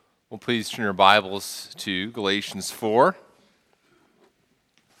Well, please turn your Bibles to Galatians 4.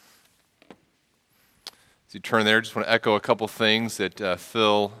 As you turn there, just want to echo a couple things that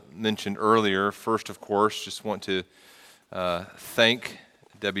Phil mentioned earlier. First, of course, just want to thank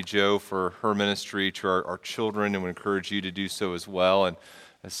Debbie Jo for her ministry to our children, and would encourage you to do so as well. And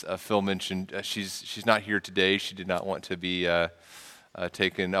as Phil mentioned, she's not here today. She did not want to be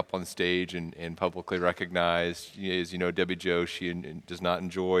taken up on stage and publicly recognized. As you know, Debbie Jo, she does not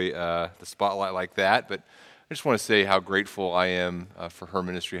enjoy the spotlight like that, but I just want to say how grateful I am for her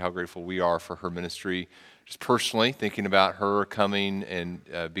ministry, how grateful we are for her ministry. Just personally, thinking about her coming and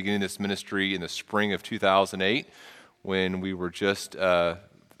beginning this ministry in the spring of 2008, when we were just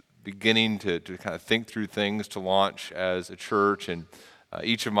beginning to kind of think through things to launch as a church, and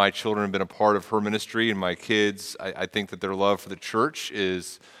each of my children have been a part of her ministry, and my kids, I think that their love for the church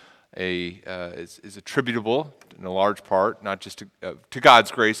is attributable in a large part, not just to God's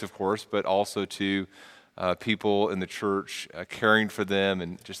grace, of course, but also to people in the church caring for them.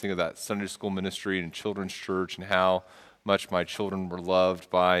 And just think of that Sunday school ministry and children's church, and how much my children were loved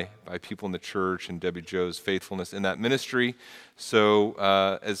by people in the church, and Debbie Jo's faithfulness in that ministry.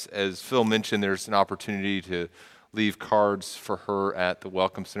 So as Phil mentioned, there's an opportunity to leave cards for her at the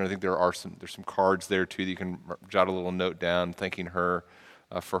Welcome Center. I think there's some cards there too that you can jot a little note down thanking her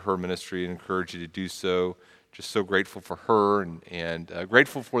for her ministry, and encourage you to do so. Just so grateful for her, and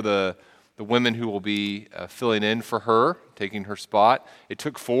grateful for the women who will be filling in for her, taking her spot. It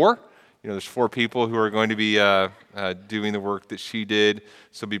took four. There's four people who are going to be doing the work that she did.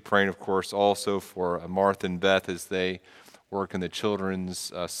 So be praying, of course, also for Martha and Beth as they work in the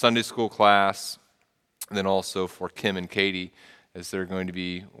children's Sunday school class, and then also for Kim and Katie as they're going to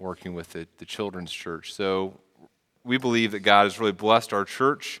be working with the children's church. So we believe that God has really blessed our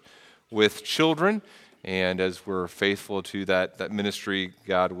church with children, and as we're faithful to that ministry,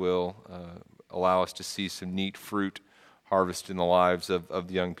 God will allow us to see some neat fruit harvest in the lives of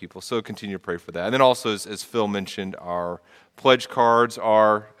the young people. So continue to pray for that. And then also, as Phil mentioned, our pledge cards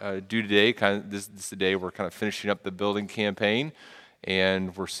are due today. This is the day we're kind of finishing up the building campaign,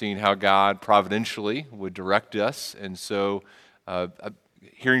 and we're seeing how God providentially would direct us. And so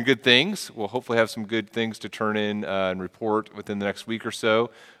hearing good things, we'll hopefully have some good things to turn in and report within the next week or so.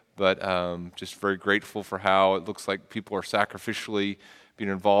 But just very grateful for how it looks like people are sacrificially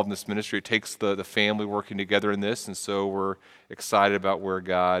being involved in this ministry. It takes the family working together in this, and so we're excited about where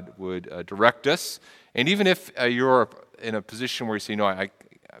God would direct us. And even if you're in a position where you say, I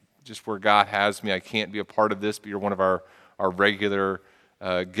just where God has me, I can't be a part of this, but you're one of our regular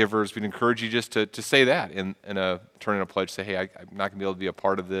givers, we'd encourage you just to say that in turn in a pledge. Say, hey, I'm not going to be able to be a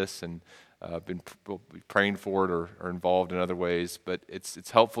part of this, and we'll be praying for it or involved in other ways. But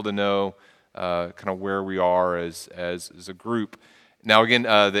it's helpful to know kind of where we are as a group. Now, again,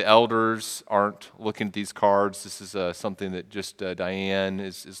 the elders aren't looking at these cards. This is something that just Diane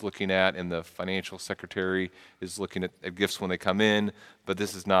is looking at, and the financial secretary is looking at gifts when they come in. But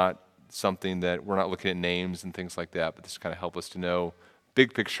this is not something that we're not looking at names and things like that. But this kind of help us to know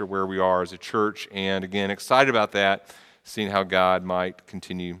big picture where we are as a church. And again, excited about that, seeing how God might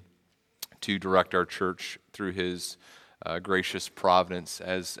continue to direct our church through His gracious providence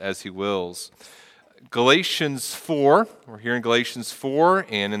as He wills. Galatians 4, we're here in Galatians 4,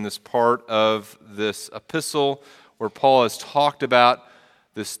 and in this part of this epistle where Paul has talked about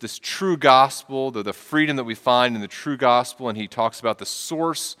this true gospel, the freedom that we find in the true gospel, and he talks about the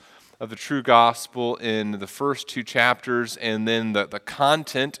source of the true gospel in the first two chapters, and then the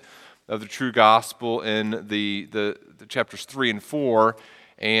content of the true gospel in the chapters 3 and 4,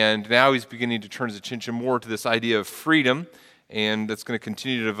 and now he's beginning to turn his attention more to this idea of freedom, and that's going to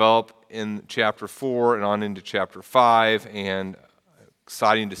continue to develop in chapter 4 and on into chapter 5, and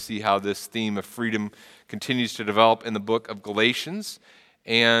exciting to see how this theme of freedom continues to develop in the book of Galatians.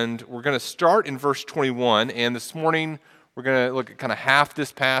 And we're going to start in verse 21, and this morning we're going to look at kind of half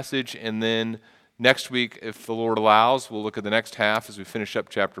this passage, and then next week, if the Lord allows, we'll look at the next half as we finish up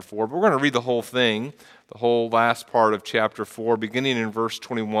chapter 4. But we're going to read the whole thing, the whole last part of chapter 4, beginning in verse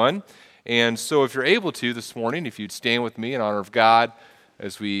 21. And so if you're able to this morning, if you'd stand with me in honor of God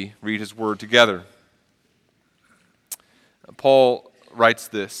as we read His Word together. Paul writes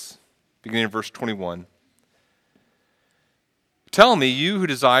this, beginning in verse 21. Tell me, you who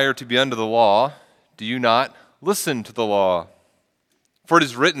desire to be under the law, do you not listen to the law? For it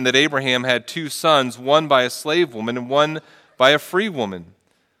is written that Abraham had two sons, one by a slave woman and one by a free woman.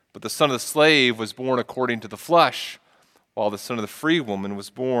 But the son of the slave was born according to the flesh, while the son of the free woman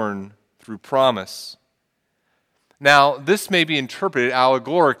was born through promise. Now, this may be interpreted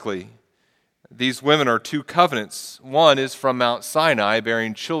allegorically. These women are two covenants. One is from Mount Sinai,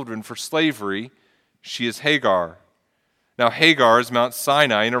 bearing children for slavery. She is Hagar. Now Hagar is Mount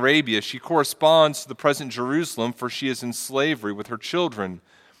Sinai in Arabia. She corresponds to the present Jerusalem, for she is in slavery with her children.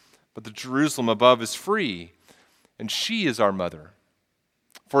 But the Jerusalem above is free, and she is our mother.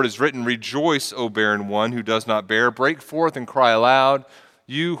 For it is written, Rejoice, O barren one who does not bear. Break forth and cry aloud,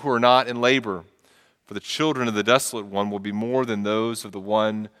 you who are not in labor. For the children of the desolate one will be more than those of the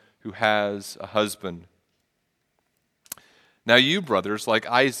one who has a husband. Now you, brothers, like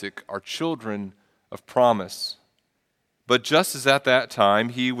Isaac, are children of promise. But just as at that time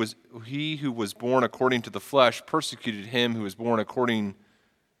he who was born according to the flesh persecuted him who was born according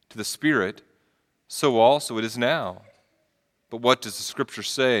to the Spirit, so also it is now. But what does the Scripture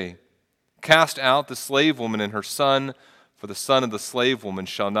say? Cast out the slave woman and her son, for the son of the slave woman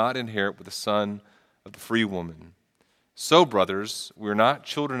shall not inherit with the son of the free woman. So, brothers, we are not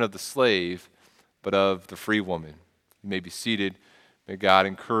children of the slave, but of the free woman. You may be seated. May God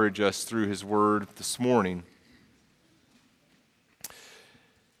encourage us through his word this morning.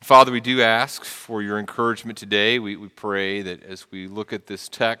 Father, we do ask for your encouragement today. We pray that as we look at this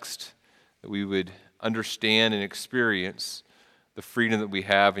text, that we would understand and experience the freedom that we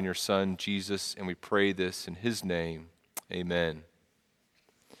have in your Son, Jesus, and we pray this in his name. Amen.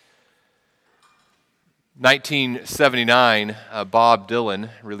 1979, Bob Dylan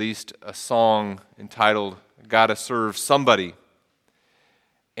released a song entitled Gotta Serve Somebody.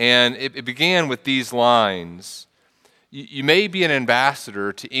 And it began with these lines. You may be an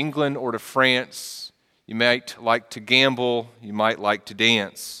ambassador to England or to France. You might like to gamble. You might like to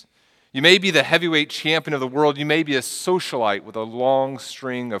dance. You may be the heavyweight champion of the world. You may be a socialite with a long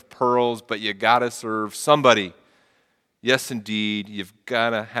string of pearls, but you gotta serve somebody. Yes, indeed, you've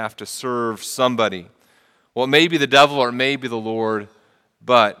gotta have to serve somebody. Well, it may be the devil or it may be the Lord,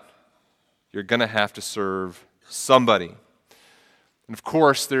 but you're gonna have to serve somebody. And of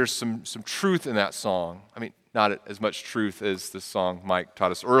course, there's some truth in that song. I mean, not as much truth as the song Mike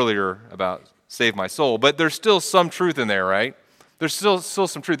taught us earlier about Save My Soul, but there's still some truth in there, right? There's still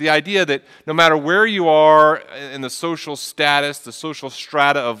some truth. The idea that no matter where you are in the social status, the social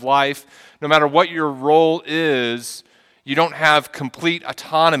strata of life, no matter what your role is, you don't have complete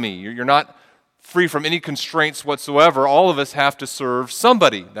autonomy. You're not free from any constraints whatsoever. All of us have to serve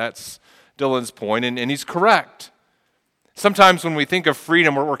somebody. That's Dylan's point, and he's correct. Sometimes when we think of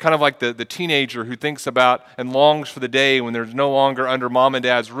freedom, we're kind of like the teenager who thinks about and longs for the day when there's no longer under mom and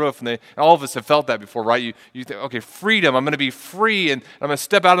dad's roof. And all of us have felt that before, right? You think, okay, freedom, I'm going to be free, and I'm going to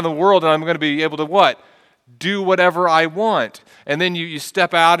step out in the world, and I'm going to be able to what? Do whatever I want. And then you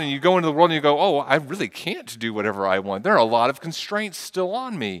step out and you go into the world and you go, oh, I really can't do whatever I want. There are a lot of constraints still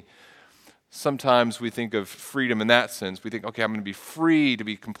on me. Sometimes we think of freedom in that sense. We think, okay, I'm going to be free to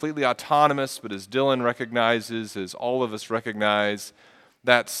be completely autonomous, but as Dylan recognizes, as all of us recognize,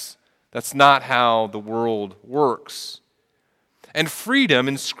 that's not how the world works. And freedom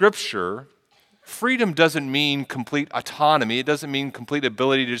in Scripture, freedom doesn't mean complete autonomy. It doesn't mean complete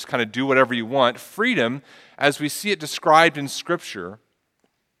ability to just kind of do whatever you want. Freedom, as we see it described in Scripture,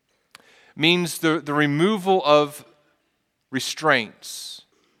 means the removal of restraints.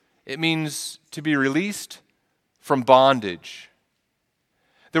 It means to be released from bondage.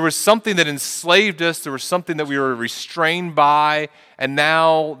 There was something that enslaved us. There was something that we were restrained by. And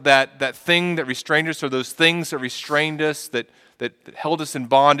now that thing that restrained us, or those things that restrained us, that held us in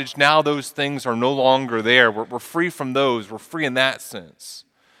bondage, now those things are no longer there. We're free from those. We're free in that sense.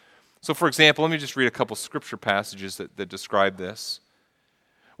 So for example, let me just read a couple scripture passages that describe this.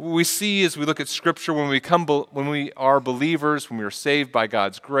 We see as we look at Scripture, when we are believers, when we are saved by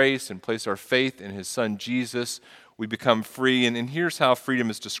God's grace and place our faith in his Son Jesus, we become free. And here's how freedom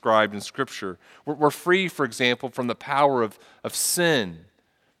is described in Scripture. We're free, for example, from the power of sin,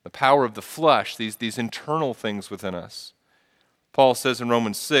 the power of the flesh, these internal things within us. Paul says in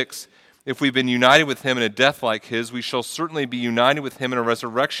Romans 6, if we've been united with him in a death like his, we shall certainly be united with him in a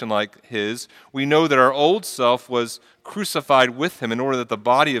resurrection like his. We know that our old self was crucified with him in order that the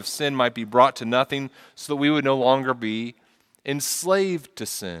body of sin might be brought to nothing, so that we would no longer be enslaved to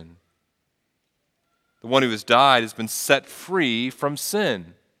sin. The one who has died has been set free from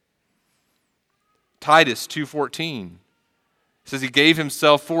sin. Titus 2:14 says he gave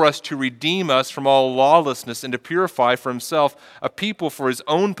himself for us to redeem us from all lawlessness and to purify for himself a people for his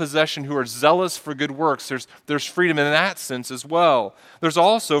own possession who are zealous for good works. There's freedom in that sense as well. There's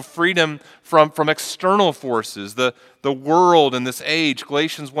also freedom from external forces, the world in this age.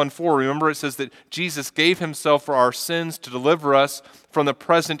 Galatians 1:4, remember it says that Jesus gave himself for our sins to deliver us from the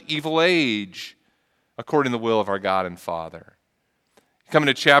present evil age, according to the will of our God and Father. Come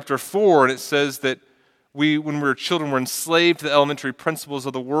into chapter 4, and it says that when we were children, were enslaved to the elementary principles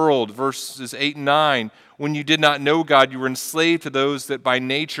of the world. Verses 8 and 9, when you did not know God, you were enslaved to those that by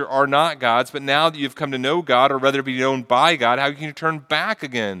nature are not God's. But now that you've come to know God, or rather be known by God, how can you turn back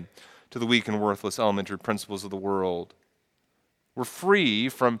again to the weak and worthless elementary principles of the world? We're free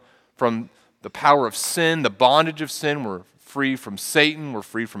from the power of sin, the bondage of sin. We're free from Satan. We're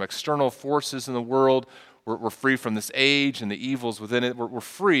free from external forces in the world. We're free from this age and the evils within it. We're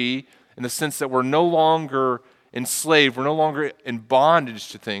free in the sense that we're no longer enslaved. We're no longer in bondage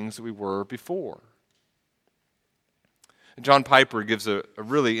to things that we were before. And John Piper gives a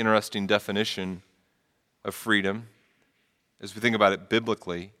really interesting definition of freedom as we think about it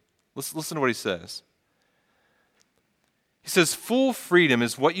biblically. Listen to what he says. He says, full freedom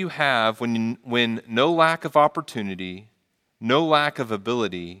is what you have when no lack of opportunity, no lack of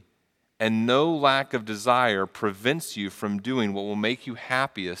ability, and no lack of desire prevents you from doing what will make you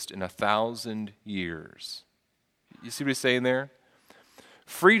happiest in 1,000 years. You see what he's saying there?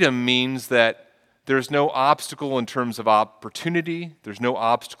 Freedom means that there's no obstacle in terms of opportunity, there's no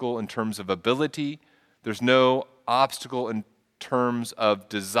obstacle in terms of ability, there's no obstacle in terms of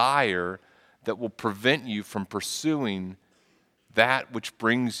desire that will prevent you from pursuing that which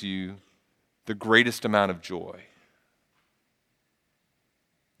brings you the greatest amount of joy.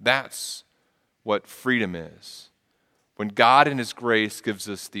 That's what freedom is. When God in His grace gives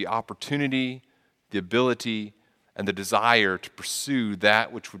us the opportunity, the ability, and the desire to pursue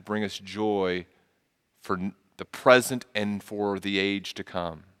that which would bring us joy for the present and for the age to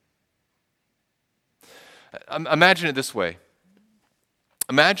come. Imagine it this way.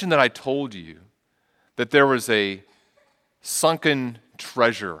 Imagine that I told you that there was a sunken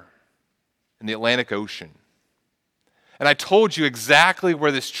treasure in the Atlantic Ocean. And I told you exactly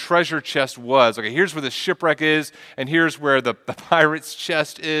where this treasure chest was. Okay, here's where the shipwreck is, and here's where the pirate's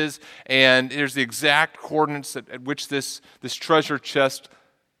chest is, and here's the exact coordinates at which this treasure chest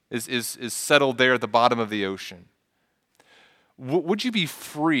is settled there at the bottom of the ocean. Would you be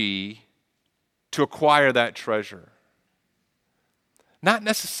free to acquire that treasure? Not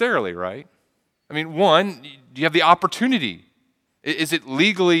necessarily, right? I mean, one, do you have the opportunity? Is it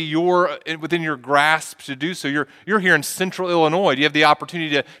legally within your grasp to do so? You're here in central Illinois. Do you have the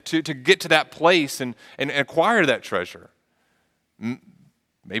opportunity to get to that place and acquire that treasure?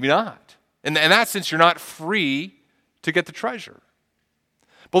 Maybe not. In that sense, you're not free to get the treasure.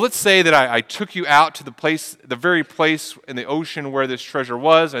 But let's say that I took you out to the very place in the ocean where this treasure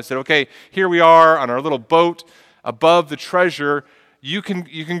was. And I said, okay, here we are on our little boat above the treasure. You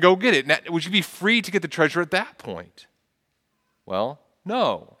can go get it. Now, would you be free to get the treasure at that point? Well,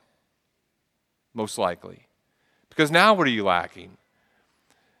 no, most likely. Because now what are you lacking?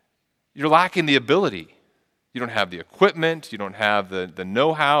 You're lacking the ability. You don't have the equipment. You don't have the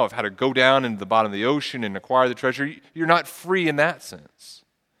know-how of how to go down into the bottom of the ocean and acquire the treasure. You're not free in that sense.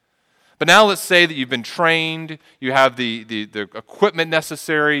 But now let's say that you've been trained, you have the equipment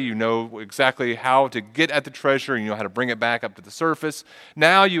necessary, you know exactly how to get at the treasure, and you know how to bring it back up to the surface.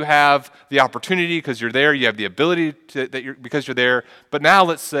 Now you have the opportunity because you're there, you have the ability because you're there. But now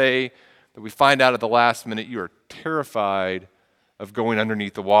let's say that we find out at the last minute you are terrified of going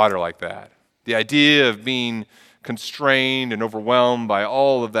underneath the water like that. The idea of being constrained and overwhelmed by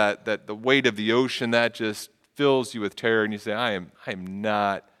all of that the weight of the ocean, that just fills you with terror, and you say, I am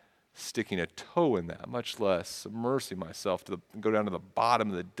not sticking a toe in that, much less immersing myself to go down to the bottom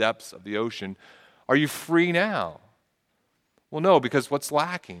of the depths of the ocean. Are you free now? Well, no, because what's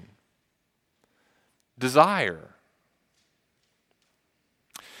lacking? Desire.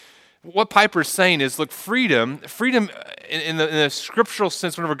 What Piper's saying is, look, freedom in the scriptural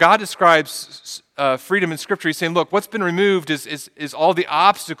sense, whenever God describes freedom in Scripture, he's saying, look, what's been removed is all the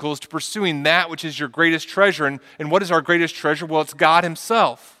obstacles to pursuing that which is your greatest treasure. And what is our greatest treasure? Well, it's God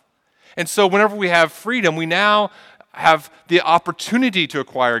Himself. And so whenever we have freedom, we now have the opportunity to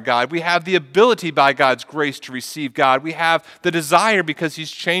acquire God. We have the ability by God's grace to receive God. We have the desire because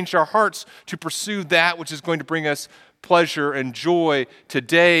He's changed our hearts to pursue that which is going to bring us pleasure and joy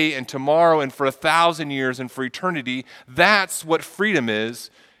today and tomorrow and for 1,000 years and for eternity. That's what freedom is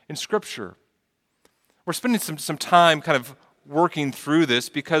in Scripture. We're spending some time kind of working through this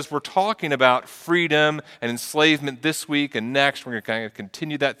because we're talking about freedom and enslavement this week and next. We're going to kind of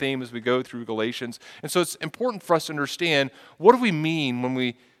continue that theme as we go through Galatians. And so it's important for us to understand, what do we mean when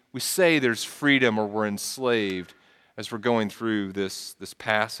we say there's freedom or we're enslaved as we're going through this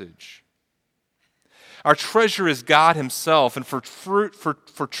passage? Our treasure is God himself, and for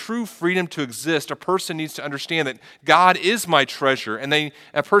true freedom to exist, a person needs to understand that God is my treasure, and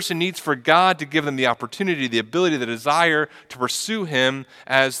a person needs for God to give them the opportunity, the ability, the desire to pursue him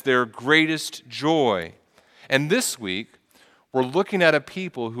as their greatest joy. And this week, we're looking at a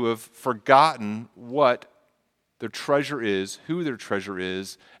people who have forgotten what their treasure is, who their treasure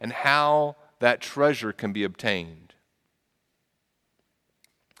is, and how that treasure can be obtained.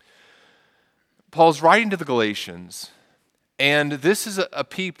 Paul's writing to the Galatians, and this is a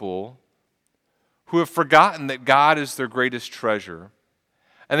people who have forgotten that God is their greatest treasure,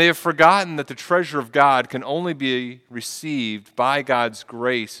 and they have forgotten that the treasure of God can only be received by God's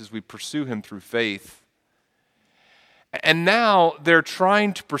grace as we pursue him through faith. And now they're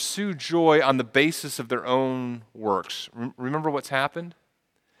trying to pursue joy on the basis of their own works. Remember what's happened?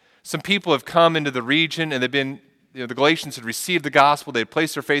 Some people have come into the region and they've been, the Galatians had received the gospel. They had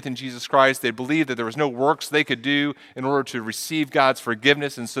placed their faith in Jesus Christ. They believed that there was no works they could do in order to receive God's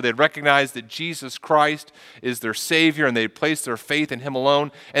forgiveness. And so they had recognized that Jesus Christ is their Savior, and they had placed their faith in him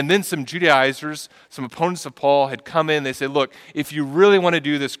alone. And then some Judaizers, some opponents of Paul, had come in. They said, look, if you really want to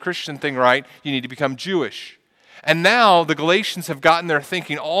do this Christian thing right, you need to become Jewish. And now the Galatians have gotten their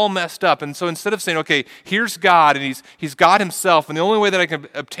thinking all messed up. And so instead of saying, okay, here's God, and he's God himself, and the only way that I can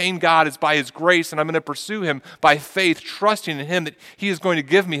obtain God is by his grace, and I'm going to pursue him by faith, trusting in him that he is going to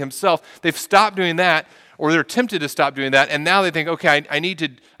give me himself, they've stopped doing that, or they're tempted to stop doing that, and now they think, okay, I need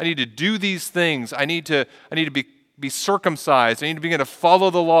to do these things. I need to be circumcised. I need to begin to follow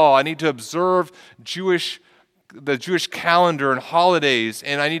the law. I need to observe the Jewish calendar and holidays,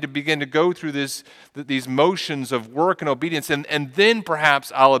 and I need to begin to go through these motions of work and obedience, and then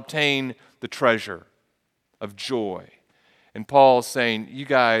perhaps I'll obtain the treasure of joy. And Paul's saying, you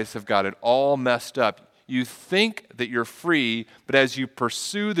guys have got it all messed up. You think that you're free, but as you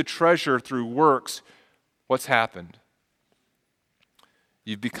pursue the treasure through works, what's happened?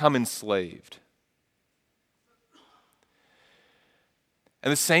 You've become enslaved.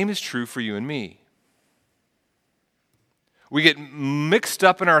 And the same is true for you and me. We get mixed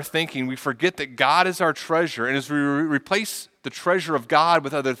up in our thinking. We forget that God is our treasure. And as we replace the treasure of God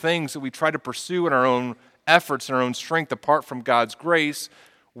with other things that we try to pursue in our own efforts and our own strength apart from God's grace,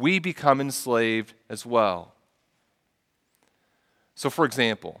 we become enslaved as well. So, for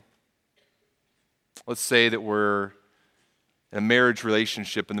example, let's say that we're in a marriage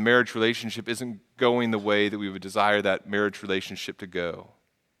relationship, and the marriage relationship isn't going the way that we would desire that marriage relationship to go.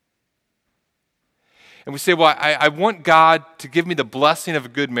 And we say, well, I want God to give me the blessing of a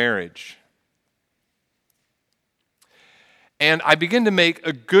good marriage. And I begin to make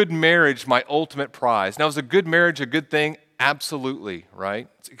a good marriage my ultimate prize. Now, is a good marriage a good thing? Absolutely, right?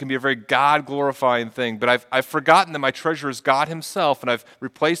 It can be a very God-glorifying thing. But I've forgotten that my treasure is God himself, and I've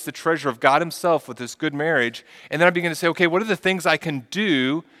replaced the treasure of God himself with this good marriage. And then I begin to say, okay, what are the things I can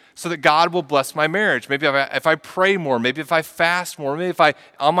do so that God will bless my marriage? Maybe if I pray more, maybe if I fast more, maybe if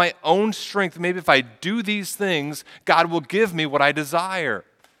on my own strength, maybe if I do these things, God will give me what I desire,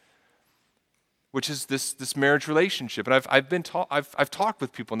 which is this marriage relationship. And I've talked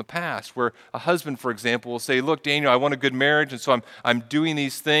with people in the past where a husband, for example, will say, look, Daniel, I want a good marriage, and so I'm doing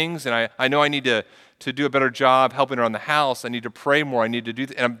these things, and I know I need to do a better job helping around the house. I need to pray more. I need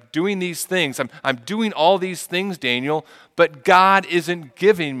to and I'm doing these things. I'm doing all these things, Daniel, but God isn't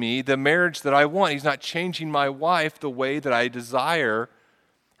giving me the marriage that I want. He's not changing my wife the way that I desire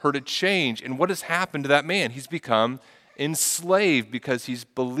her to change. And what has happened to that man? He's become enslaved because he's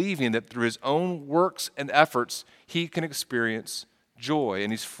believing that through his own works and efforts, he can experience joy.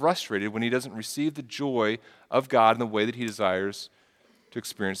 And he's frustrated when he doesn't receive the joy of God in the way that he desires to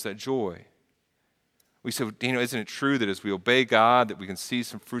experience that joy. We say, well, Daniel, isn't it true that as we obey God, that we can see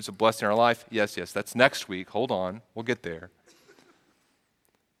some fruits of blessing in our life? Yes, that's next week. Hold on. We'll get there.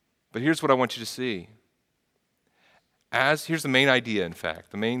 But here's what I want you to see. Here's the main idea, in fact,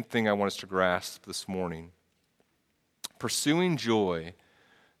 the main thing I want us to grasp this morning. Pursuing joy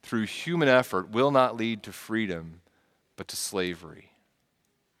through human effort will not lead to freedom, but to slavery.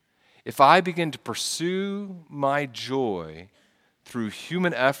 If I begin to pursue my joy through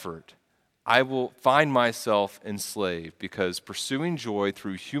human effort, I will find myself enslaved, because pursuing joy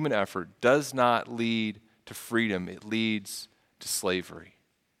through human effort does not lead to freedom. It leads to slavery.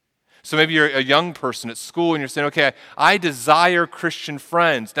 So maybe you're a young person at school and you're saying, okay, I desire Christian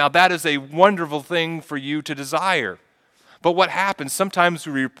friends. Now that is a wonderful thing for you to desire. But what happens? Sometimes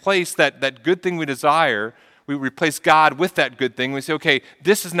we replace that good thing we desire we replace God with that good thing. We say, okay,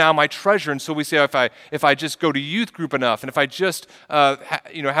 this is now my treasure. And so we say, if I just go to youth group enough, and if I just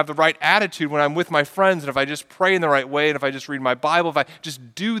have the right attitude when I'm with my friends, and if I just pray in the right way, and if I just read my Bible, if I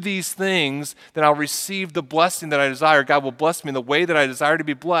just do these things, then I'll receive the blessing that I desire. God will bless me in the way that I desire to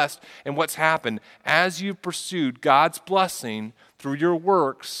be blessed. And what's happened? As you've pursued God's blessing through your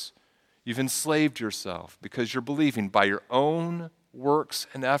works, you've enslaved yourself because you're believing by your own works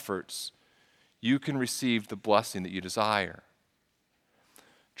and efforts, you can receive the blessing that you desire.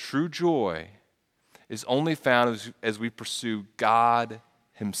 True joy is only found as we pursue God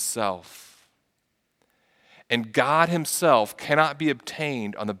Himself. And God Himself cannot be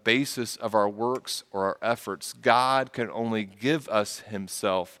obtained on the basis of our works or our efforts. God can only give us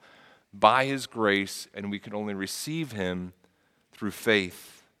Himself by His grace, and we can only receive Him through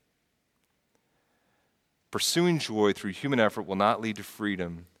faith. Pursuing joy through human effort will not lead to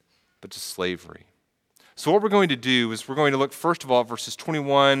freedom, but to slavery. So what we're going to do is we're going to look, first of all, at verses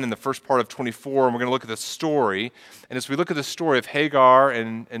 21 and the first part of 24, and we're going to look at the story. And as we look at the story of Hagar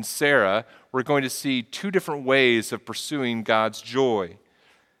and Sarah, we're going to see two different ways of pursuing God's joy,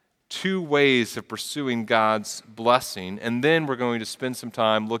 two ways of pursuing God's blessing. And then we're going to spend some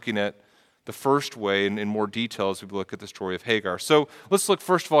time looking at the first way in more detail as we look at the story of Hagar. So let's look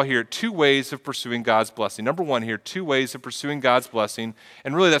first of all here at two ways of pursuing God's blessing. Number one here, two ways of pursuing God's blessing.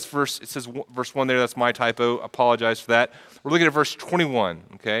 And really it says verse 1 there, that's my typo, apologize for that. We're looking at verse 21,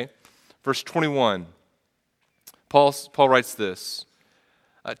 okay? Verse 21, Paul writes this,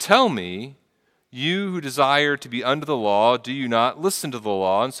 tell me, you who desire to be under the law, do you not listen to the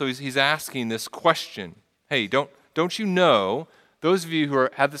law? And so he's asking this question. Hey, don't you know, those of you who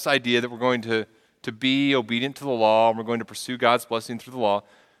have this idea that we're going to be obedient to the law and we're going to pursue God's blessing through the law,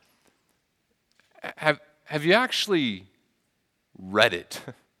 have you actually read it?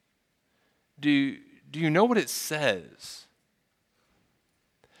 Do you know what it says?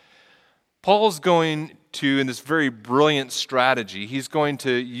 Paul's going to, in this very brilliant strategy, he's going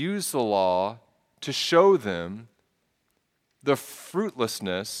to use the law to show them the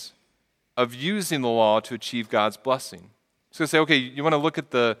fruitlessness of using the law to achieve God's blessing. He's going to say, okay, you want to look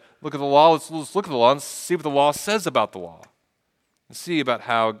at the law? Let's look at the law and see what the law says about the law. And see about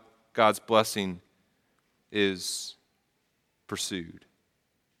how God's blessing is pursued.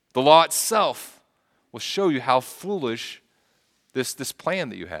 The law itself will show you how foolish this plan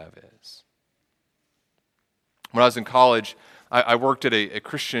that you have is. When I was in college, I worked at a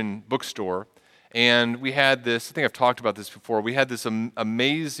Christian bookstore, and we had this, I think I've talked about this before, we had this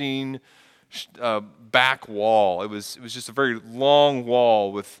amazing back wall. It was just a very long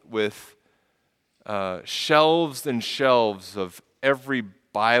wall with shelves and shelves of every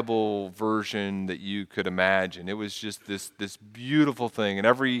Bible version that you could imagine. It was just this beautiful thing, and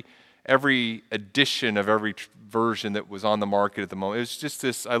every edition of every version that was on the market at the moment. It was just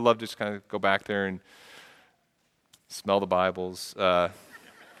this. I love to just kind of go back there and smell the Bibles.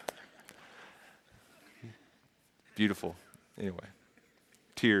 Beautiful. Anyway.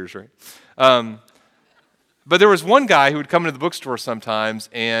 Tears, right? But there was one guy who would come into the bookstore sometimes,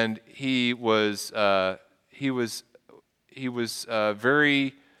 and he was very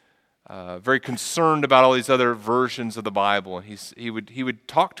concerned about all these other versions of the Bible, and he would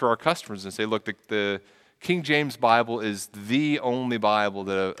talk to our customers and say, "Look, the King James Bible is the only Bible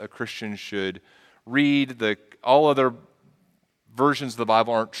that a Christian should read. All other versions of the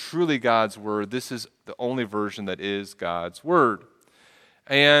Bible aren't truly God's word. This is the only version that is God's word."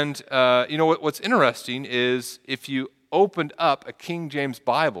 And what's interesting is if you opened up a King James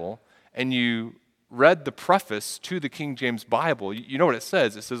Bible and you read the preface to the King James Bible, you know what it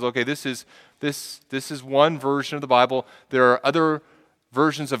says. It says, okay, this is one version of the Bible. There are other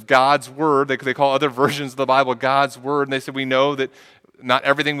versions of God's word. They call other versions of the Bible God's word. And they said, we know that not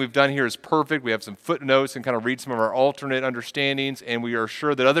everything we've done here is perfect. We have some footnotes and kind of read some of our alternate understandings, and we are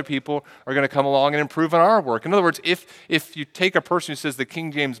sure that other people are going to come along and improve on our work. In other words, if you take a person who says the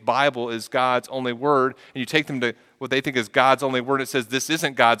King James Bible is God's only word, and you take them to what they think is God's only word, and it says this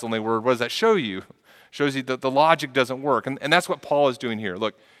isn't God's only word, what does that show you? It shows you that the logic doesn't work. And that's what Paul is doing here.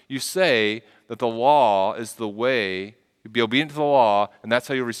 Look, you say that the law is the way, you be obedient to the law, and that's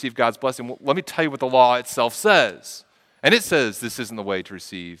how you receive God's blessing. Well, let me tell you what the law itself says. And it says this isn't the way to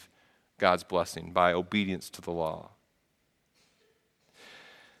receive God's blessing, by obedience to the law.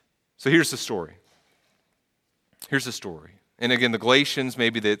 So here's the story. And again, the Galatians,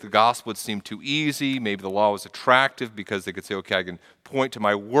 maybe the gospel would seem too easy. Maybe the law was attractive because they could say, okay, I can point to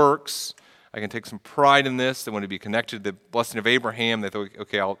my works. I can take some pride in this. They want to be connected to the blessing of Abraham. They thought,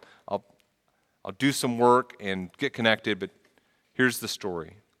 okay, I'll do some work and get connected. But here's the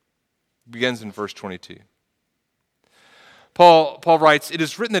story. It begins in verse 22. Paul writes, "It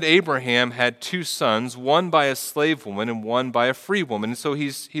is written that Abraham had two sons, one by a slave woman and one by a free woman." And so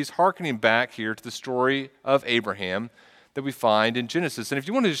he's hearkening back here to the story of Abraham that we find in Genesis. And if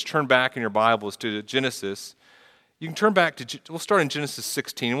you want to just turn back in your Bibles to Genesis, you can turn back to, we'll start in Genesis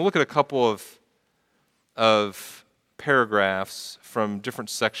 16. We'll look at a couple of paragraphs from different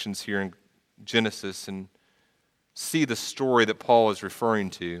sections here in Genesis and see the story that Paul is referring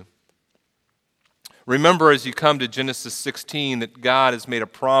to. Remember, as you come to Genesis 16, that God has made a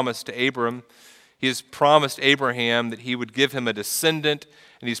promise to Abram. He has promised Abraham that he would give him a descendant,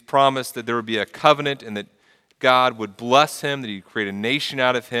 and he's promised that there would be a covenant and that God would bless him, that he'd create a nation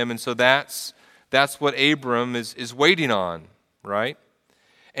out of him. And so that's what Abram is waiting on, right?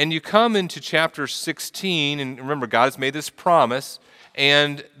 And you come into chapter 16, and remember, God has made this promise,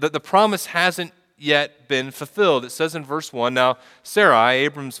 and the promise hasn't yet been fulfilled. It says in verse 1, "Now Sarai,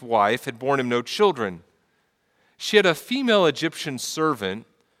 Abram's wife, had borne him no children. She had a female Egyptian servant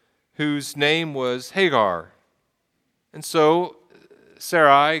whose name was Hagar." And so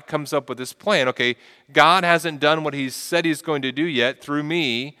Sarai comes up with this plan. Okay, God hasn't done what he said he's going to do yet through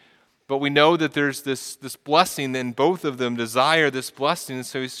me, but we know that there's this blessing, and both of them desire this blessing. And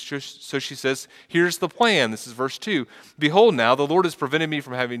so she says, here's the plan. This is verse 2. "Behold now, the Lord has prevented me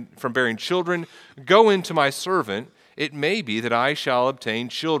from bearing children. Go into my servant. It may be that I shall obtain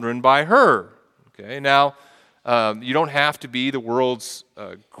children by her." Okay, now, you don't have to be the world's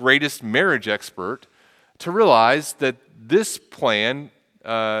greatest marriage expert to realize that this plan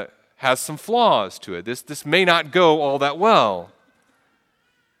has some flaws to it. This may not go all that well.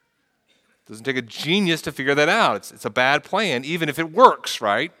 Doesn't take a genius to figure that out. It's a bad plan, even if it works,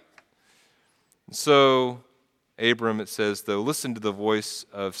 right? So Abram, it says, though, listened to the voice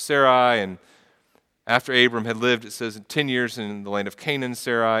of Sarai, and after Abram had lived, it says, 10 years in the land of Canaan,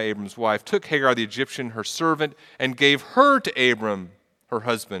 Sarai, Abram's wife, took Hagar the Egyptian, her servant, and gave her to Abram, her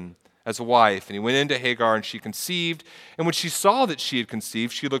husband, as a wife. And he went into Hagar, and she conceived. And when she saw that she had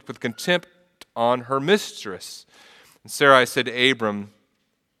conceived, she looked with contempt on her mistress. And Sarai said to Abram,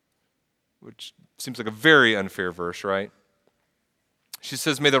 which seems like a very unfair verse, right? She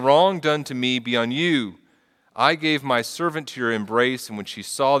says, "May the wrong done to me be on you. I gave my servant to your embrace, and when she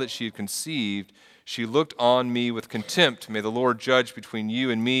saw that she had conceived, she looked on me with contempt. May the Lord judge between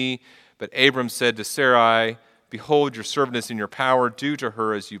you and me." But Abram said to Sarai, "Behold, your servant is in your power. Do to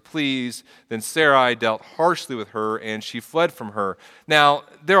her as you please." Then Sarai dealt harshly with her, and she fled from her. Now,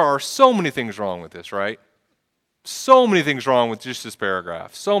 there are so many things wrong with this, right? So many things wrong with just this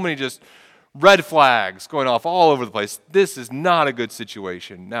paragraph. So many just red flags going off all over the place. This is not a good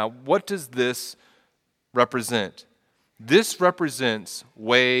situation. Now, what does this represent? This represents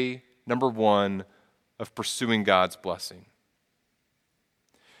way number one of pursuing God's blessing.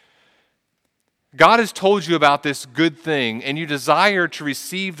 God has told you about this good thing, and you desire to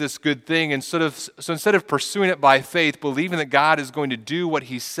receive this good thing. And so instead of pursuing it by faith, believing that God is going to do what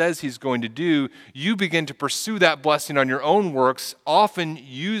he says he's going to do, you begin to pursue that blessing on your own works, often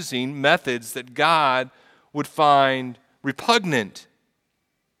using methods that God would find repugnant.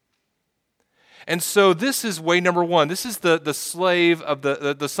 And so this is way number one. This is the slave of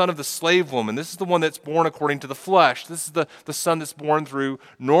the son of the slave woman. This is the one that's born according to the flesh. This is the son that's born through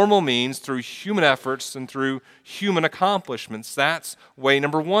normal means, through human efforts, and through human accomplishments. That's way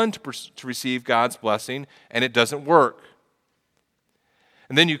number one to receive God's blessing, and it doesn't work.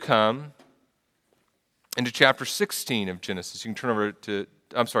 And then you come into chapter 16 of Genesis. You can turn over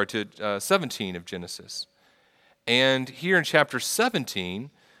to 17 of Genesis. And here in chapter 17,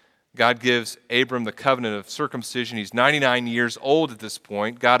 God gives Abram the covenant of circumcision. He's 99 years old at this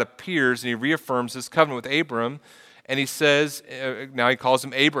point. God appears and he reaffirms his covenant with Abram. And he says, now he calls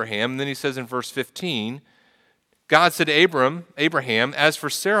him Abraham. And then he says in verse 15, God said to Abraham, "As for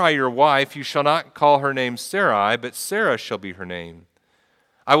Sarai your wife, you shall not call her name Sarai, but Sarah shall be her name.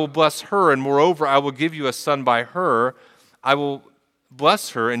 I will bless her, and moreover I will give you a son by her. I will bless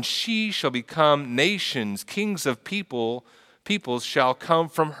her, and she shall become nations, kings of peoples shall come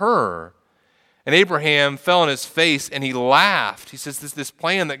from her." And Abraham fell on his face and he laughed. He says this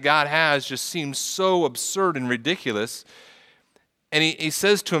plan that God has just seems so absurd and ridiculous. And he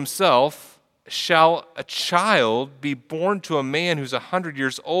says to himself, "Shall a child be born to a man who's 100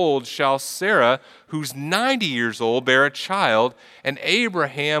 years old? Shall Sarah, who's 90 years old, bear a child?" And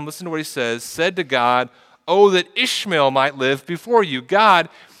Abraham, listen to what he says, said to God, "Oh, that Ishmael might live before you." God,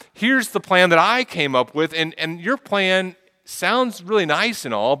 here's the plan that I came up with, and your plan sounds really nice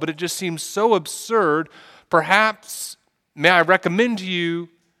and all, but it just seems so absurd. Perhaps, may I recommend to you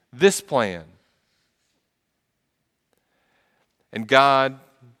this plan? And God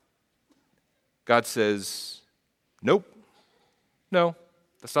says, "Nope, No,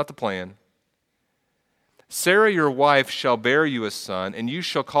 that's not the plan. Sarah, your wife, shall bear you a son, and you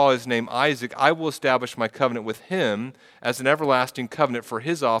shall call his name Isaac. I will establish my covenant with him as an everlasting covenant for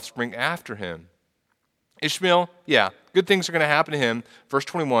his offspring after him. Ishmael, yeah, good things are going to happen to him. Verse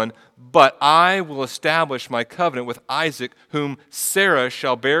 21, but I will establish my covenant with Isaac, whom Sarah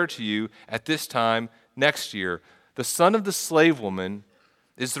shall bear to you at this time next year. The son of the slave woman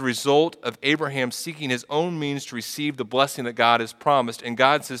is the result of Abraham seeking his own means to receive the blessing that God has promised. And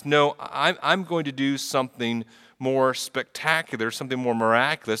God says, no, I'm going to do something more spectacular, something more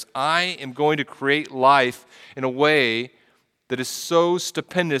miraculous. I am going to create life in a way that is so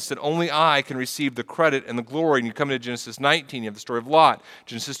stupendous that only I can receive the credit and the glory. And you come to Genesis 19, you have the story of Lot.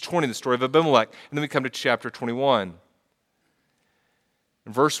 Genesis 20, the story of Abimelech. And then we come to chapter 21.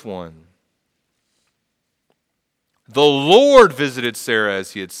 In verse 1. The Lord visited Sarah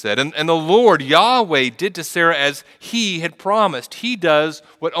as he had said, and the Lord, Yahweh, did to Sarah as he had promised. He does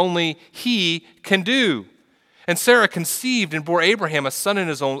what only he can do. And Sarah conceived and bore Abraham a son in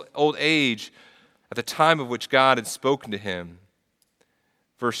his old age at the time of which God had spoken to him.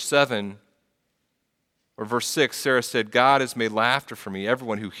 Verse 6, Sarah said, God has made laughter for me.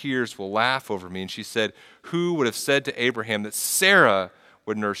 Everyone who hears will laugh over me. And she said, who would have said to Abraham that Sarah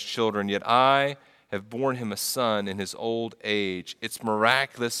would nurse children? Yet I have borne him a son in his old age. It's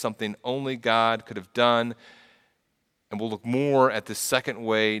miraculous, something only God could have done. And we'll look more at the second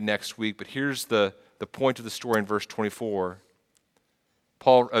way next week. But here's the point of the story in verse 24.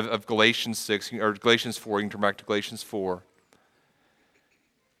 Paul of Galatians 6, or Galatians 4, you can turn back to Galatians 4.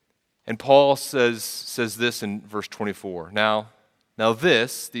 And Paul says this in verse 24. Now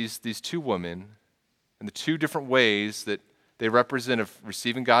these two women, and the two different ways that they represent of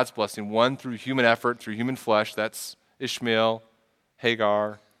receiving God's blessing, one through human effort, through human flesh, that's Ishmael,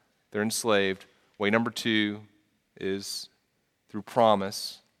 Hagar, they're enslaved. Way number two is through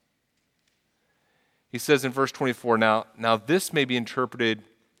promise. He says in verse 24, now this may be interpreted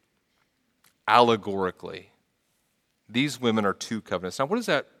allegorically. These women are two covenants. Now what does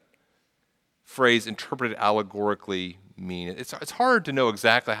that phrase, interpreted allegorically, mean? It's hard to know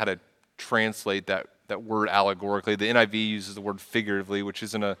exactly how to translate that word allegorically. The NIV uses the word figuratively, which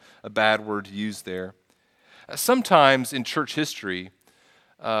isn't a bad word to use there. Sometimes in church history,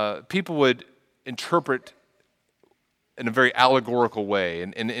 people would interpret in a very allegorical way,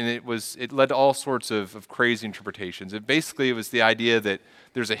 and it led to all sorts of crazy interpretations. It was the idea that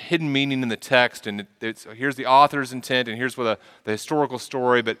there's a hidden meaning in the text, and here's the author's intent, and here's the historical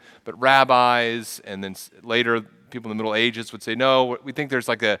story, but rabbis, and then later people in the Middle Ages would say, no, we think there's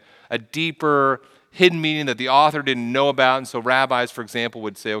like a deeper hidden meaning that the author didn't know about. And so rabbis, for example,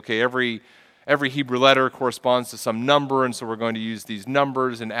 would say, okay, every Hebrew letter corresponds to some number, and so we're going to use these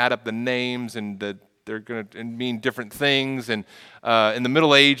numbers and add up the names, and they're going to mean different things. And in the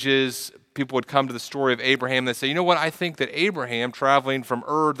Middle Ages, people would come to the story of Abraham and they say, you know what, I think that Abraham traveling from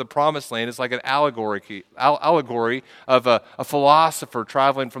Ur to the Promised Land is like an allegory of a philosopher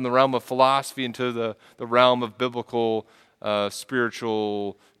traveling from the realm of philosophy into the realm of biblical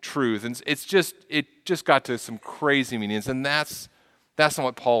spiritual truth. And it just got to some crazy meanings, and that's not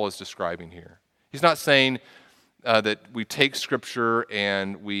what Paul is describing here. He's not saying that we take Scripture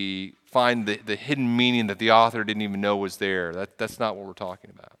and we find the hidden meaning that the author didn't even know was there. That's not what we're talking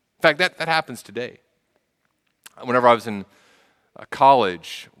about. In fact, that happens today. Whenever I was in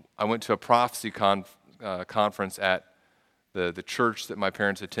college, I went to a prophecy conference at the church that my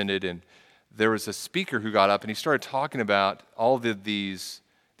parents attended, and there was a speaker who got up and he started talking about all of these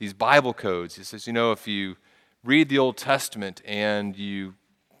Bible codes. He says, if you read the Old Testament and you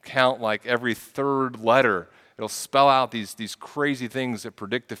count like every third letter, it'll spell out these crazy things that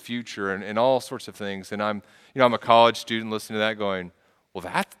predict the future and all sorts of things. And I'm a college student listening to that going, well,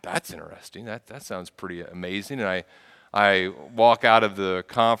 that's interesting. That sounds pretty amazing. And I walk out of the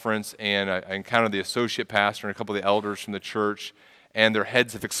conference and I encounter the associate pastor and a couple of the elders from the church, and their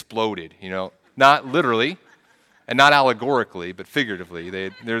heads have exploded, not literally and not allegorically, but figuratively. They're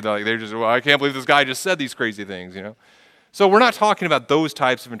just, well, I can't believe this guy just said these crazy things, So we're not talking about those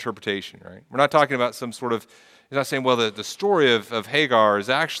types of interpretation, right? We're not talking about some sort of, he's not saying, well, the story of Hagar is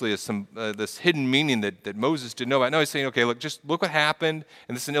actually this hidden meaning that Moses didn't know about. No, he's saying, okay, look what happened,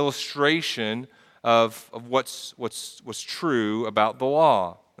 and this is an illustration of what's true about the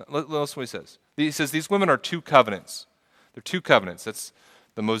law. Listen what he says. He says these women are two covenants. They're two covenants. That's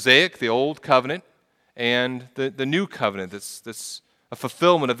the Mosaic, the old covenant, and the new covenant. That's a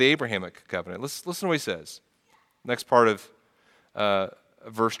fulfillment of the Abrahamic covenant. Listen to what he says. Next part of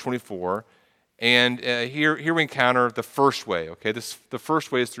verse 24. And here we encounter the first way, okay? The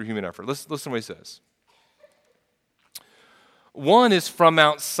first way is through human effort. Listen to what he says. One is from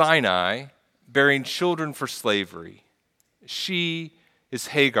Mount Sinai, bearing children for slavery. She is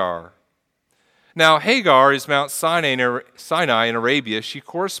Hagar. Now, Hagar is Mount Sinai in Arabia. She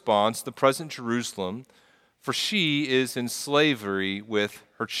corresponds to the present Jerusalem, for she is in slavery with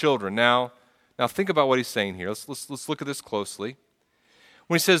her children. Now think about what he's saying here. Let's look at this closely.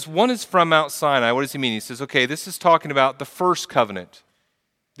 When he says one is from Mount Sinai, what does he mean? He says, okay, this is talking about the first covenant,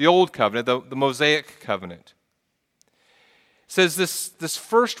 the old covenant, the Mosaic covenant. It says this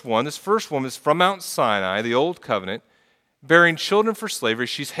first woman is from Mount Sinai, the old covenant, bearing children for slavery.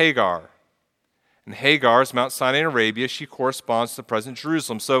 She's Hagar. And Hagar is Mount Sinai in Arabia. She corresponds to the present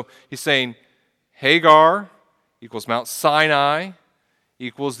Jerusalem. So he's saying Hagar equals Mount Sinai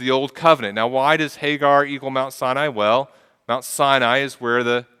equals the old covenant. Now, why does Hagar equal Mount Sinai? Well, Mount Sinai is where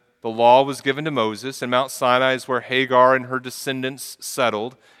the law was given to Moses, and Mount Sinai is where Hagar and her descendants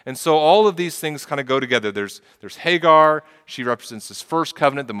settled. And so all of these things kind of go together. There's Hagar. She represents this first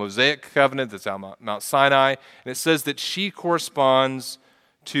covenant, the Mosaic covenant that's out Mount Sinai. And it says that she corresponds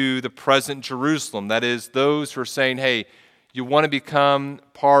to the present Jerusalem. That is, those who are saying, hey, you want to become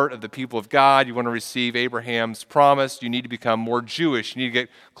part of the people of God, you want to receive Abraham's promise, you need to become more Jewish. You need to get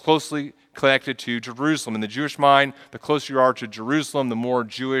closely connected to Jerusalem. In the Jewish mind, the closer you are to Jerusalem, the more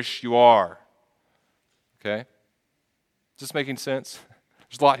Jewish you are. Okay? Is this making sense?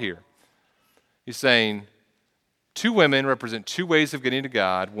 There's a lot here. He's saying two women represent two ways of getting to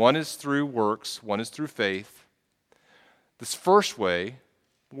God. One is through works, one is through faith. This first way,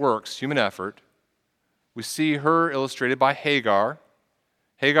 works, human effort, we see her illustrated by Hagar.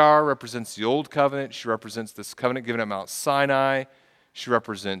 Hagar represents the old covenant. She represents this covenant given at Mount Sinai. She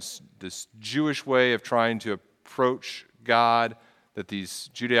represents this Jewish way of trying to approach God that these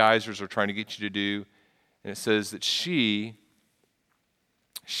Judaizers are trying to get you to do. And it says that she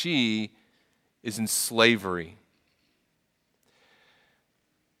is in slavery.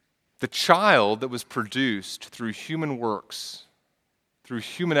 The child that was produced through human works, through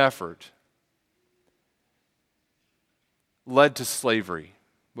human effort, led to slavery.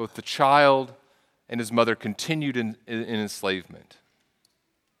 Both the child and his mother continued in enslavement.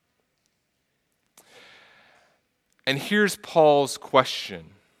 And here's Paul's question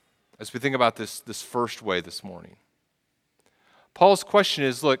as we think about this first way this morning. Paul's question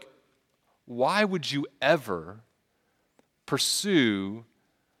is, look, why would you ever pursue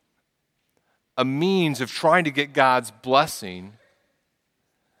a means of trying to get God's blessing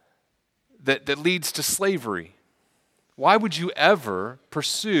that leads to slavery? Why would you ever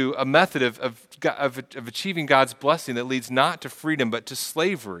pursue a method of achieving God's blessing that leads not to freedom but to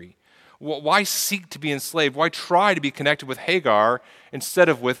slavery? Why seek to be enslaved? Why try to be connected with Hagar instead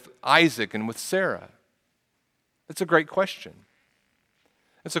of with Isaac and with Sarah? That's a great question.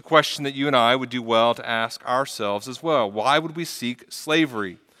 It's a question that you and I would do well to ask ourselves as well. Why would we seek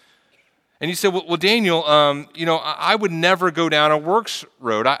slavery? And you say, well, Daniel, I would never go down a works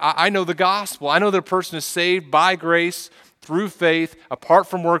road. I know the gospel. I know that a person is saved by grace through faith, apart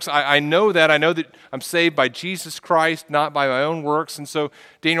from works. I know that. I know that I'm saved by Jesus Christ, not by my own works. And so,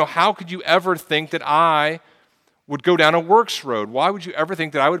 Daniel, how could you ever think that I would go down a works road? Why would you ever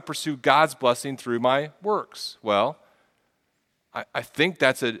think that I would pursue God's blessing through my works? Well, I think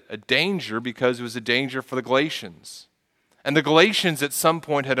that's a danger because it was a danger for the Galatians. And the Galatians at some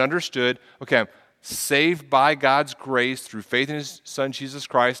point had understood, okay, I'm saved by God's grace through faith in his Son, Jesus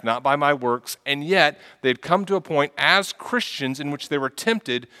Christ, not by my works. And yet, they had come to a point as Christians in which they were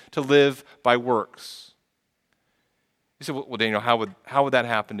tempted to live by works. You say, well, Daniel, how would that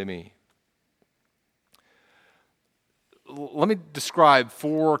happen to me? Let me describe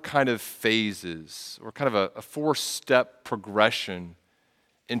four kind of phases, or kind of a four-step progression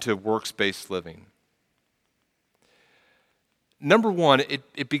into works-based living. Number one,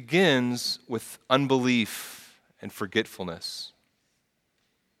 it begins with unbelief and forgetfulness.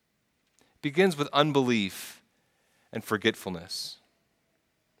 It begins with unbelief and forgetfulness.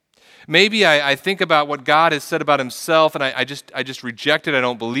 Maybe I think about what God has said about himself and I just reject it. I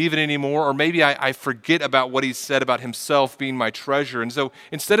don't believe it anymore. Or maybe I forget about what he said about himself being my treasure. And so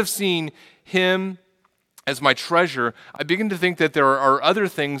instead of seeing him as my treasure, I begin to think that there are other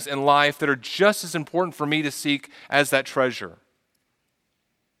things in life that are just as important for me to seek as that treasure.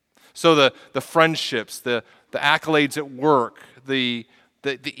 So the friendships, the accolades at work, the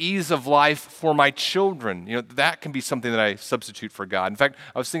ease of life for my children, that can be something that I substitute for God. In fact,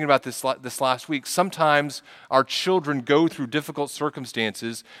 I was thinking about this last week. Sometimes our children go through difficult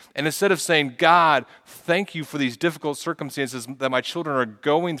circumstances, and instead of saying, God, thank you for these difficult circumstances that my children are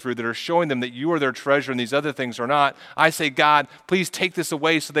going through that are showing them that you are their treasure and these other things are not, I say, God, please take this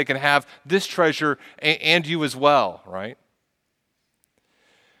away so they can have this treasure and you as well, right?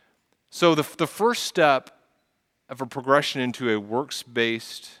 So the first step of a progression into a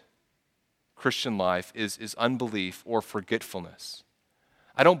works-based Christian life is unbelief or forgetfulness.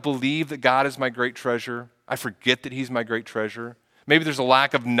 I don't believe that God is my great treasure. I forget that he's my great treasure. Maybe there's a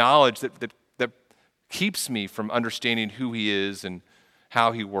lack of knowledge that keeps me from understanding who he is and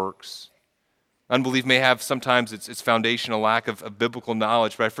how he works. Unbelief may have sometimes its foundation, a lack of biblical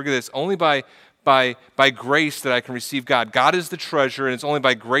knowledge, but I forget that it's only by grace that I can receive God. God is the treasure, and it's only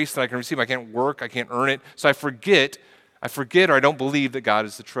by grace that I can receive. I can't work, I can't earn it. So I forget or I don't believe that God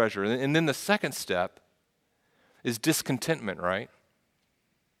is the treasure. And then the second step is discontentment, right?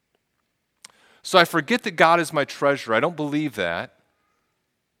 So I forget that God is my treasure. I don't believe that,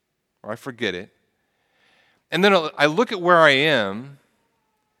 or I forget it. And then I look at where I am,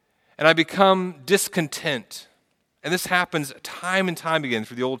 and I become discontent. And this happens time and time again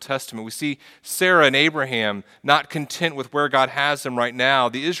through the Old Testament. We see Sarah and Abraham not content with where God has them right now.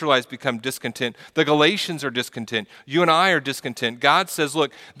 The Israelites become discontent. The Galatians are discontent. You and I are discontent. God says,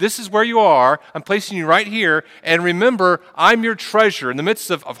 look, this is where you are. I'm placing you right here. And remember, I'm your treasure. In the midst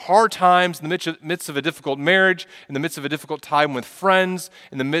of hard times, in the midst of a difficult marriage, in the midst of a difficult time with friends,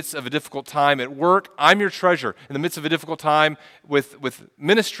 in the midst of a difficult time at work, I'm your treasure. In the midst of a difficult time with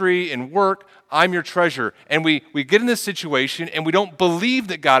ministry and work, I'm your treasure. And we get in this situation and we don't believe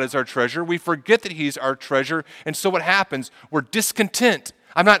that God is our treasure. We forget that he's our treasure. And so what happens? We're discontent.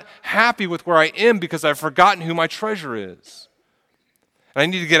 I'm not happy with where I am because I've forgotten who my treasure is. And I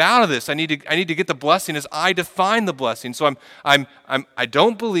need to get out of this. I need to get the blessing as I define the blessing. So I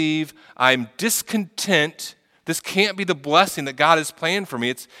don't believe, I'm discontent. This can't be the blessing that God has planned for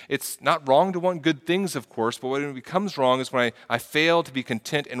me. It's not wrong to want good things, of course, but when it becomes wrong is when I fail to be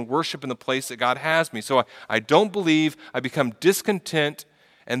content and worship in the place that God has me. So I don't believe, I become discontent,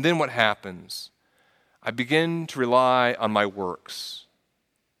 and then what happens? I begin to rely on my works.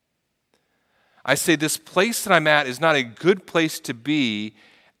 I say this place that I'm at is not a good place to be,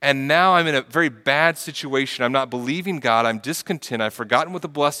 and now I'm in a very bad situation. I'm not believing God. I'm discontent. I've forgotten what the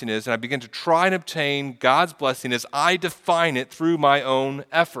blessing is, and I begin to try and obtain God's blessing as I define it through my own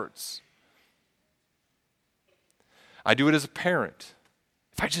efforts. I do it as a parent.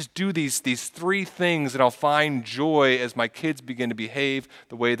 If I just do these three things, then I'll find joy as my kids begin to behave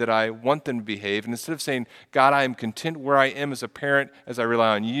the way that I want them to behave. And instead of saying, God, I am content where I am as a parent, as I rely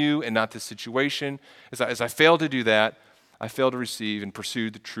on you and not this situation, as I fail to do that, I fail to receive and pursue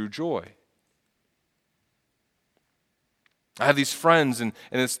the true joy. I have these friends, and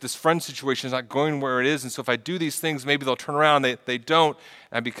this friend situation is not going where it is, and so if I do these things, maybe they'll turn around. They don't,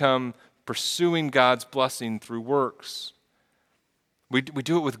 and I become pursuing God's blessing through works. We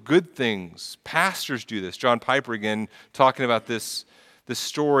do it with good things. Pastors do this. John Piper, again, talking about this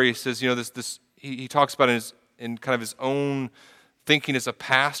story, says, he talks about in kind of his own thinking as a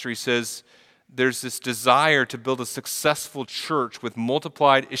pastor. He says, there's this desire to build a successful church with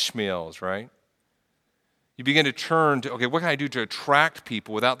multiplied Ishmaels, right? You begin to turn to, okay, what can I do to attract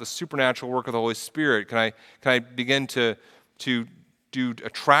people without the supernatural work of the Holy Spirit? Can I begin to do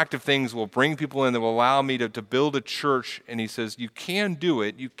attractive things that will bring people in, that will allow me to build a church? And he says, you can do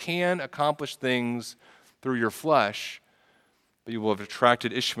it. You can accomplish things through your flesh, but you will have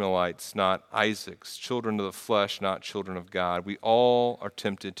attracted Ishmaelites, not Isaacs, children of the flesh, not children of God. We all are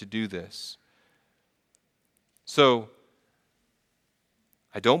tempted to do this. So,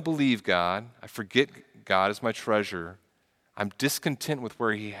 I don't believe God. I forget God as my treasure. I'm discontent with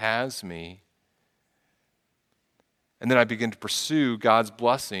where he has me. And then I begin to pursue God's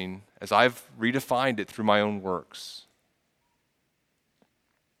blessing as I've redefined it through my own works.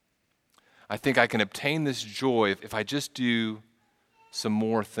 I think I can obtain this joy if I just do some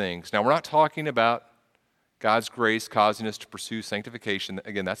more things. Now, we're not talking about God's grace causing us to pursue sanctification.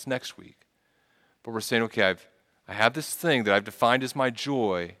 Again, that's next week. But we're saying, okay, I have this thing that I've defined as my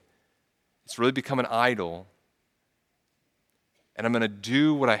joy. It's really become an idol. And I'm going to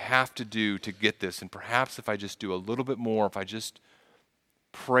do what I have to do to get this. And perhaps if I just do a little bit more, if I just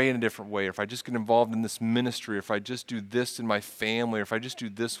pray in a different way, or if I just get involved in this ministry, or if I just do this in my family, or if I just do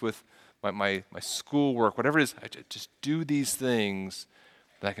this with my schoolwork, whatever it is, I just do these things,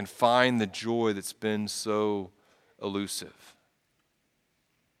 that I can find the joy that's been so elusive.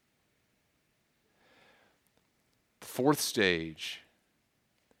 The fourth stage,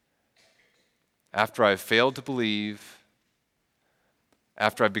 after I've failed to believe,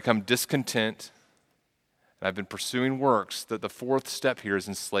 after I've become discontent, and I've been pursuing works, that the fourth step here is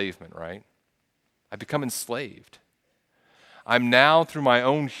enslavement, right? I become enslaved. I'm now through my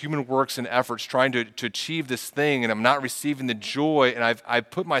own human works and efforts trying to achieve this thing, and I'm not receiving the joy, and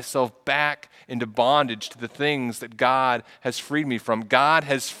I've put myself back into bondage to the things that God has freed me from. God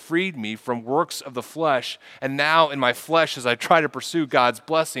has freed me from works of the flesh, and now in my flesh, as I try to pursue God's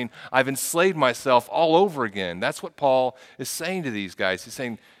blessing, I've enslaved myself all over again. That's what Paul is saying to these guys. He's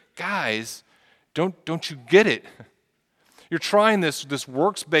saying, guys, don't you get it? You're trying this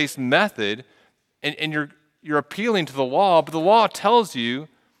works-based method, and you're appealing to the law, but the law tells you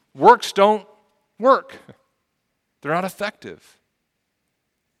works don't work. They're not effective.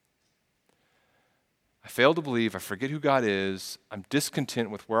 I fail to believe. I forget who God is. I'm discontent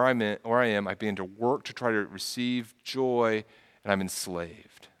with where I am. I begin to work to try to receive joy, and I'm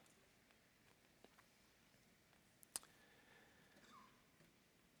enslaved.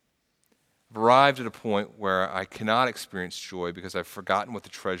 I've arrived at a point where I cannot experience joy because I've forgotten what the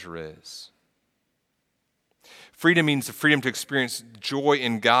treasure is. Freedom means the freedom to experience joy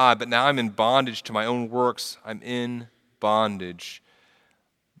in God, but now I'm in bondage to my own works. I'm in bondage.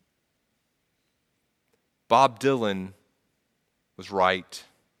 Bob Dylan was right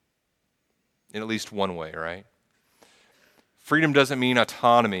in at least one way, right? Freedom doesn't mean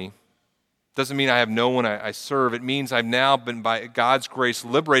autonomy. Doesn't mean I have no one I serve. It means I've now been, by God's grace,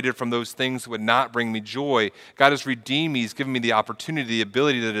 liberated from those things that would not bring me joy. God has redeemed me. He's given me the opportunity, the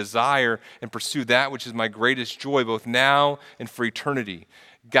ability to desire and pursue that which is my greatest joy, both now and for eternity.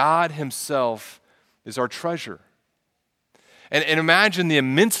 God himself is our treasure. And imagine the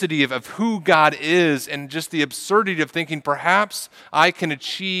immensity of who God is and just the absurdity of thinking perhaps I can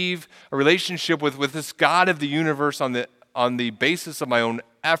achieve a relationship with this God of the universe on the basis of my own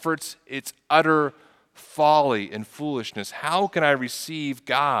efforts. It's utter folly and foolishness. How can I receive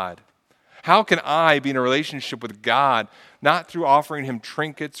God? How can I be in a relationship with God, not through offering him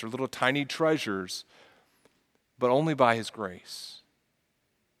trinkets or little tiny treasures, but only by his grace?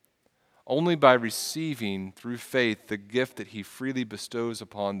 Only by receiving through faith the gift that he freely bestows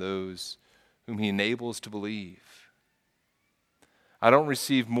upon those whom he enables to believe. I don't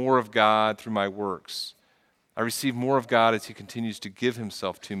receive more of God through my works. I receive more of God as he continues to give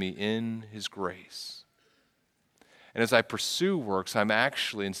himself to me in his grace. And as I pursue works, I'm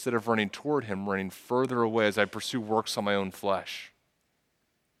actually, instead of running toward him, running further away as I pursue works on my own flesh.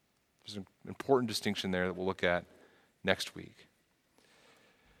 There's an important distinction there that we'll look at next week.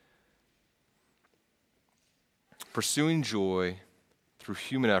 Pursuing joy through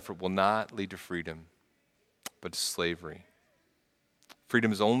human effort will not lead to freedom, but to slavery.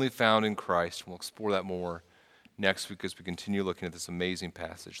 Freedom is only found in Christ, and we'll explore that more next week as we continue looking at this amazing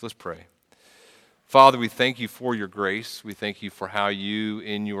passage. Let's pray. Father, we thank you for your grace. We thank you for how you,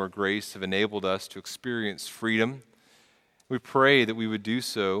 in your grace, have enabled us to experience freedom. We pray that we would do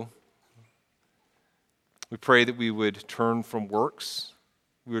so. We pray that we would turn from works.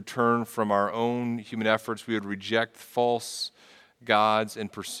 We would turn from our own human efforts. We would reject false gods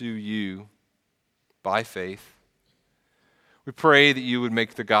and pursue you by faith. We pray that you would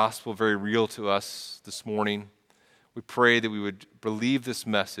make the gospel very real to us this morning. We pray that we would believe this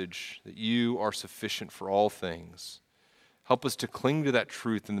message, that you are sufficient for all things. Help us to cling to that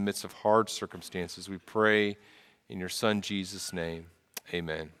truth in the midst of hard circumstances. We pray in your Son Jesus' name.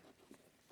 Amen.